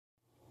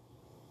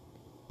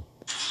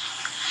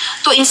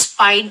to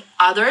inspire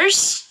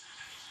others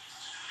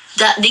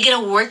that they're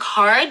gonna work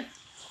hard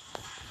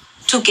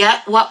to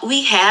get what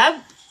we have?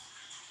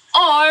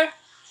 Or,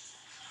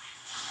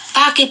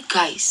 bakit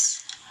guys?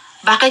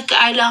 Bakit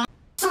kailangan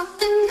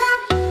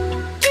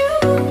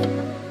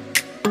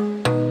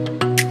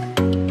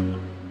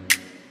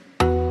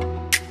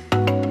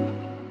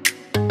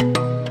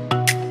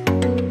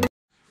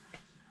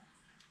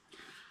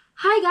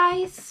Hi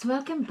guys!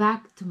 Welcome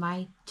back to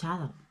my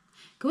channel.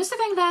 Kumusta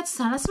kayong lahat?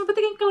 Sana sa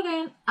mabuting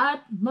kalagayan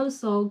at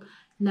malusog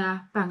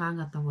na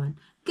pangangatawan.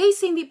 Guys,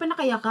 hindi pa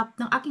nakayakap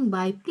ng aking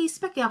bahay, please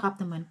pakiyakap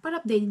naman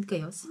para updated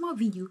kayo sa mga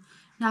video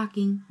na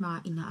aking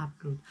mga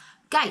ina-upload.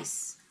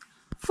 Guys,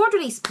 for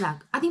today's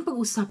vlog, ating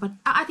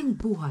pag-uusapan ang ating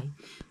buhay.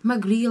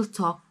 Mag-real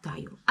talk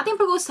tayo. Ating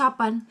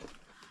pag-uusapan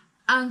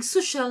ang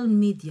social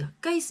media.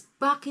 Guys,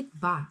 bakit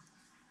ba?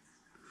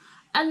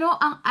 Ano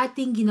ang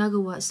ating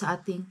ginagawa sa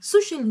ating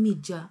social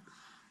media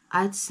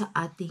at sa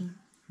ating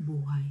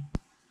buhay?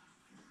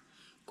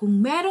 Kung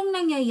merong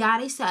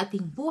nangyayari sa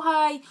ating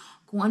buhay,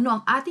 kung ano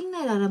ang ating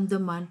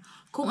nararamdaman,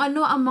 kung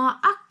ano ang mga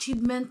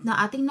achievement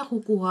na ating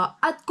nakukuha,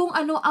 at kung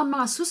ano ang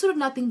mga susunod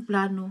nating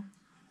plano,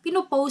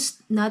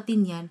 pinopost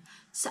natin yan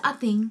sa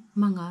ating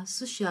mga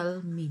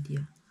social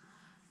media.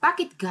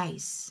 Bakit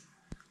guys?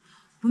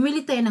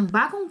 Bumili tayo ng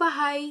bagong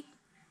bahay,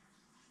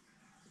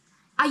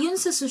 ayon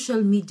sa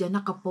social media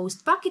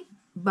nakapost. Bakit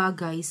ba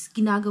guys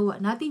ginagawa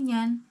natin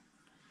yan?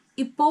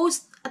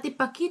 I-post at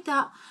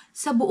ipakita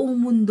sa buong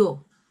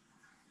mundo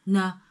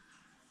na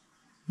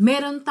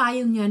meron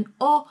tayong yan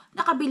o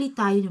nakabili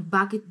tayo yan.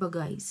 Bakit ba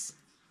guys?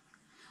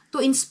 To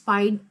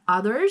inspire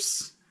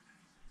others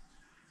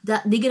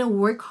that they're gonna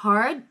work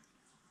hard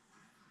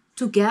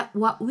to get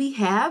what we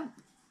have?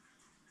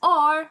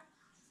 Or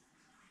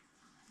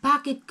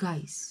bakit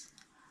guys?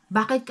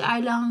 Bakit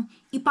kailangang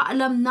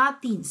ipaalam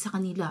natin sa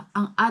kanila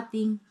ang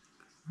ating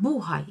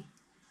buhay?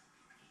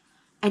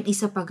 At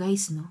isa pa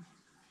guys, no?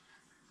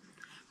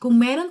 Kung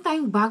meron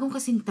tayong bagong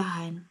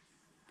kasintahan,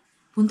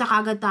 punta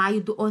kagad tayo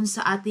doon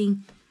sa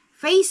ating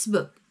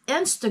Facebook,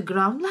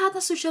 Instagram, lahat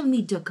ng social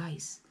media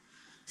guys.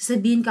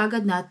 Sasabihin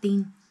kagad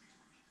natin,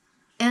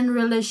 in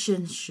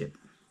relationship,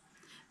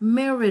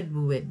 married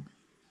with.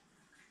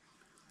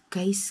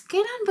 Guys,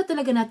 kailangan ba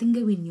talaga natin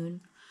gawin yun?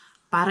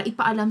 Para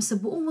ipaalam sa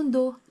buong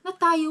mundo na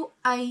tayo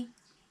ay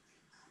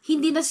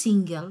hindi na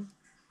single?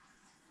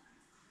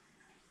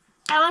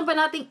 Kailangan ba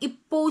nating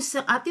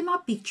i-post ang ating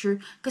mga picture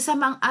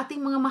kasama ang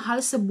ating mga mahal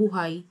sa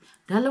buhay,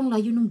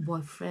 lalong-layo ng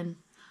boyfriend,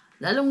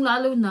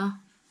 lalong-lalo na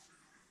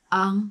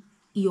ang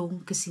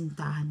iyong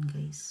kasintahan,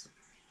 guys.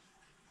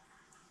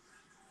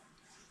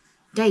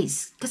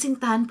 Guys,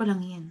 kasintahan pa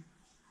lang yan.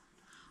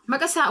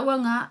 Mag-asawa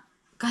nga,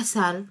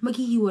 kasal,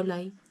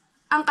 maghihiwalay,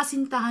 ang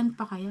kasintahan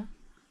pa kaya?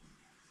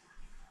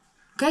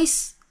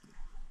 Guys,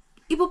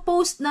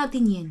 ipopost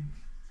natin yan.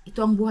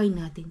 Ito ang buhay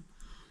natin.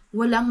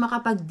 Walang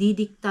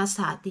makapagdidikta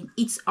sa atin.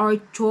 It's our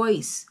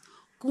choice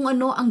kung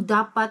ano ang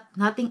dapat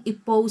nating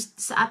i-post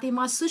sa ating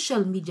mga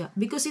social media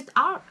because it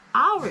are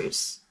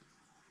ours.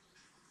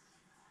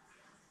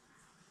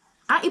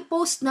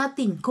 I-post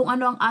natin kung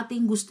ano ang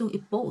ating gustong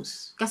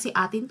i-post. Kasi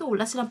atin to,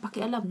 wala silang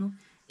pakialam, no?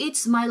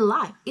 It's my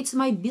life. It's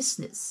my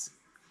business.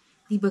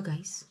 Diba,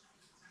 guys?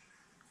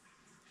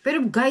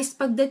 Pero guys,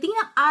 pagdating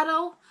ng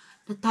araw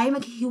na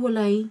tayo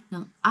maghihiwalay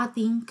ng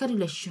ating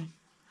karelasyon,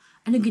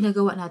 ano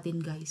ginagawa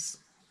natin, guys?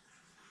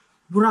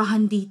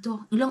 Burahan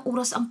dito. Ilang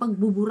oras ang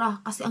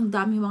pagbubura kasi ang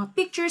daming mga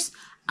pictures,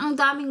 ang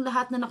daming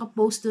lahat na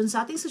nakapost dun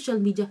sa ating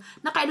social media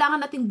na kailangan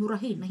nating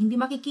burahin, na hindi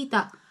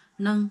makikita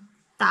ng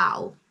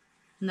tao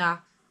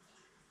na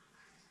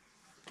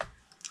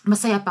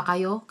masaya pa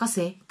kayo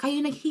kasi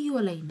kayo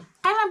naghihiwalay na.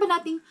 Kailangan ba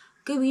nating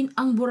gawin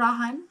ang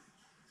burahan?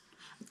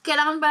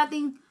 Kailangan ba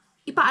nating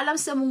ipaalam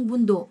sa mong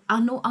mundo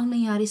ano ang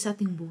nangyari sa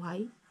ating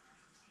buhay?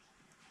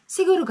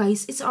 Siguro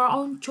guys, it's our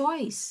own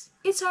choice.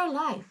 It's our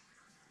life.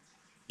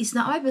 It's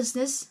not my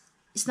business.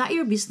 It's not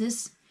your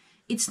business.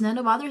 It's none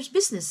of others'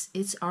 business.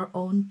 It's our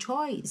own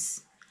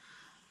choice.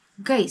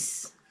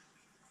 Guys,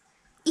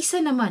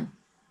 isa naman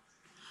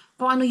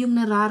kung ano yung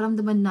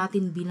nararamdaman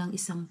natin bilang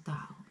isang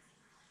tao.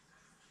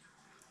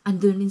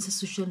 Andun din sa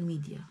social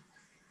media.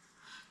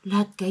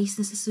 Lahat guys,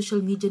 nasa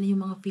social media na yung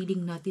mga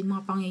feeling natin,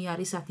 mga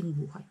pangyayari sa ating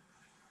buhay.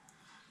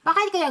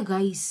 Bakit kaya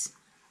guys?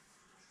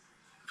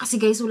 Kasi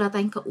guys, wala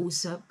tayong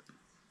kausap.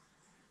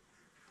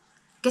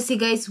 Kasi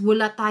guys,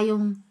 wala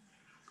tayong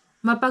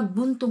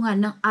mapagbuntungan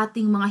ng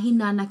ating mga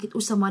hinanakit o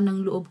sama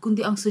ng loob,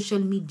 kundi ang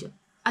social media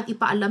at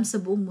ipaalam sa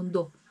buong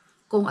mundo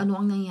kung ano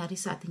ang nangyayari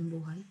sa ating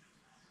buhay.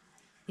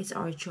 It's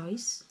our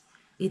choice.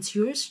 It's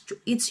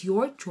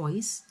your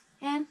choice.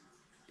 And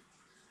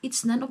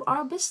it's none of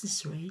our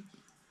business, right?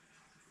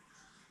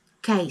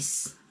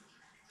 Guys,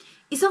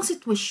 isang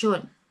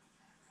sitwasyon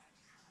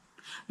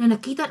na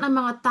nakita ng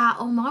mga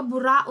taong mga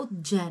buraot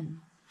dyan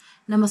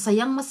na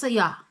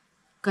masayang-masaya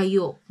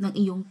kayo ng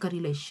iyong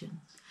karelasyon.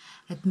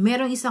 At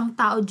merong isang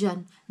tao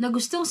dyan na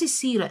gustong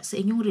sisira sa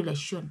inyong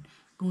relasyon,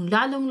 kung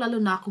lalong-lalo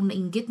na kung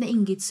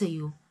nainggit sa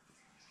iyo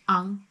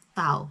ang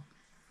tao.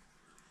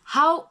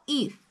 How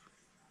if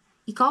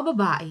ikaw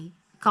babae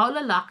ikaw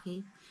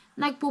lalaki,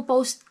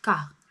 nagpo-post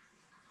ka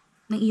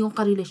ng iyong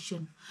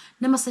karelasyon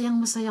na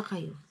masayang-masaya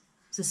kayo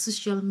sa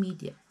social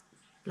media.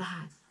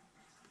 Lahat.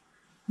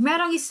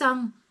 Merong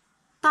isang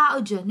tao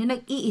dyan na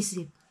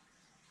nag-iisip,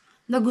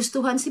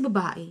 nagustuhan si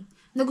babae,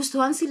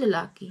 nagustuhan si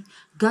lalaki,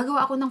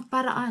 gagawa ako ng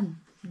paraan.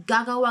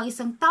 Gagawa ang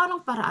isang tao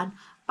ng paraan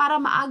para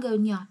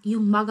maagaw niya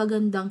yung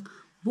magagandang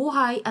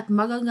buhay at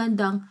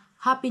magagandang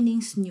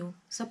happenings niyo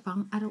sa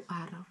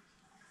pang-araw-araw.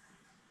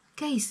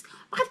 Guys,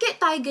 bakit kaya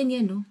tayo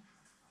ganyan, no?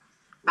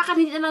 Bakit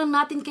hindi na lang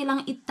natin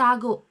kailangang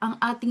itago ang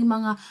ating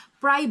mga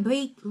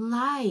private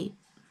life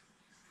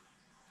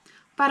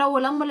para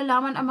walang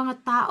malalaman ang mga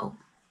tao?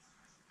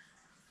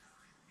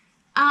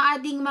 Ang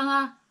ating mga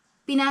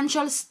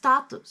financial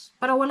status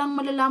para walang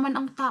malalaman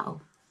ang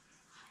tao.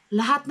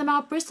 Lahat ng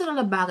mga personal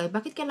na bagay,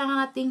 bakit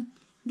kailangan nating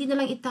hindi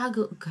na lang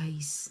itago,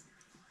 guys?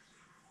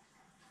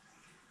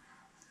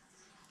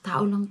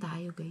 Tao lang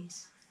tayo,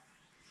 guys.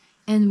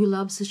 And we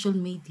love social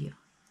media.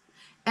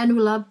 And we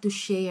love to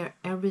share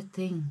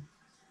everything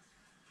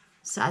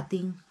sa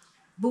ating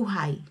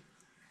buhay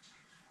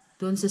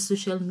doon sa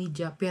social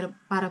media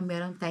para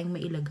meron tayong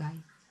mailagay.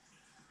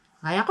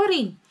 Kaya ko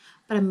rin,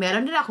 para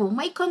meron din ako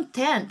may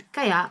content.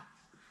 Kaya,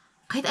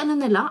 kahit ano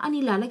na lang ang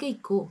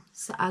nilalagay ko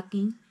sa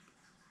aking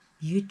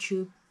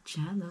YouTube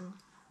channel.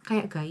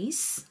 Kaya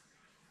guys,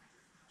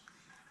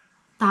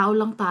 tao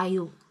lang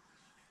tayo.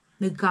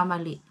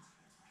 Nagkamali.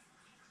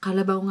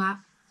 Kalabaw nga,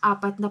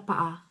 4 na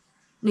paa,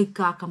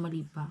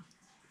 nagkakamali pa.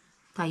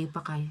 Tayo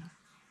pa kaya.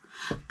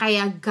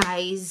 Kaya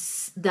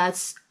guys,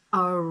 that's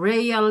our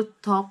real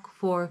talk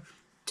for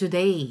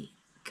today.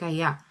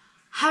 Kaya,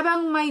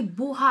 habang may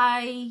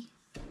buhay,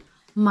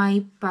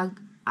 may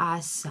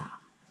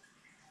pag-asa.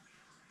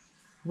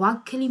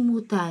 Huwag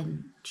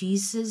kalimutan,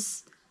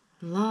 Jesus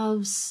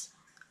loves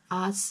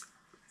us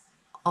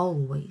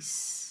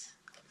always.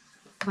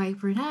 Bye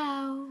for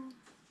now.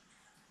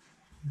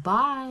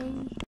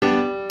 Bye.